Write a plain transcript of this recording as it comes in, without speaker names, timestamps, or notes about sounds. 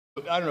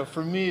I don't know,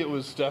 for me it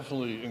was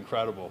definitely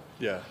incredible.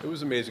 Yeah, it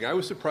was amazing. I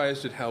was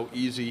surprised at how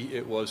easy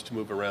it was to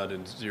move around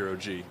in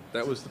zero-G.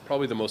 That was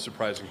probably the most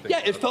surprising thing.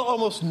 Yeah, it felt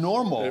almost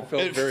normal.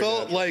 It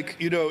felt like,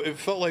 it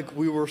felt like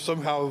we were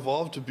somehow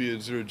evolved to be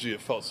in zero-G. It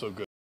felt so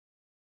good.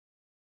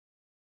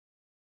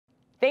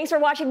 Thanks for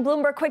watching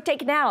Bloomberg Quick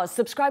Take Now.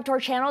 Subscribe to our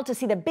channel to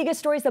see the biggest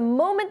stories the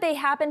moment they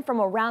happen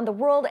from around the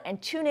world, and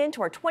tune in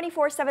to our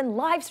 24/7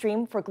 live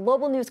stream for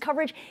global news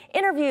coverage,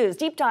 interviews,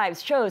 deep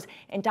dives, shows,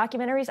 and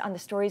documentaries on the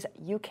stories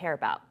you care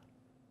about.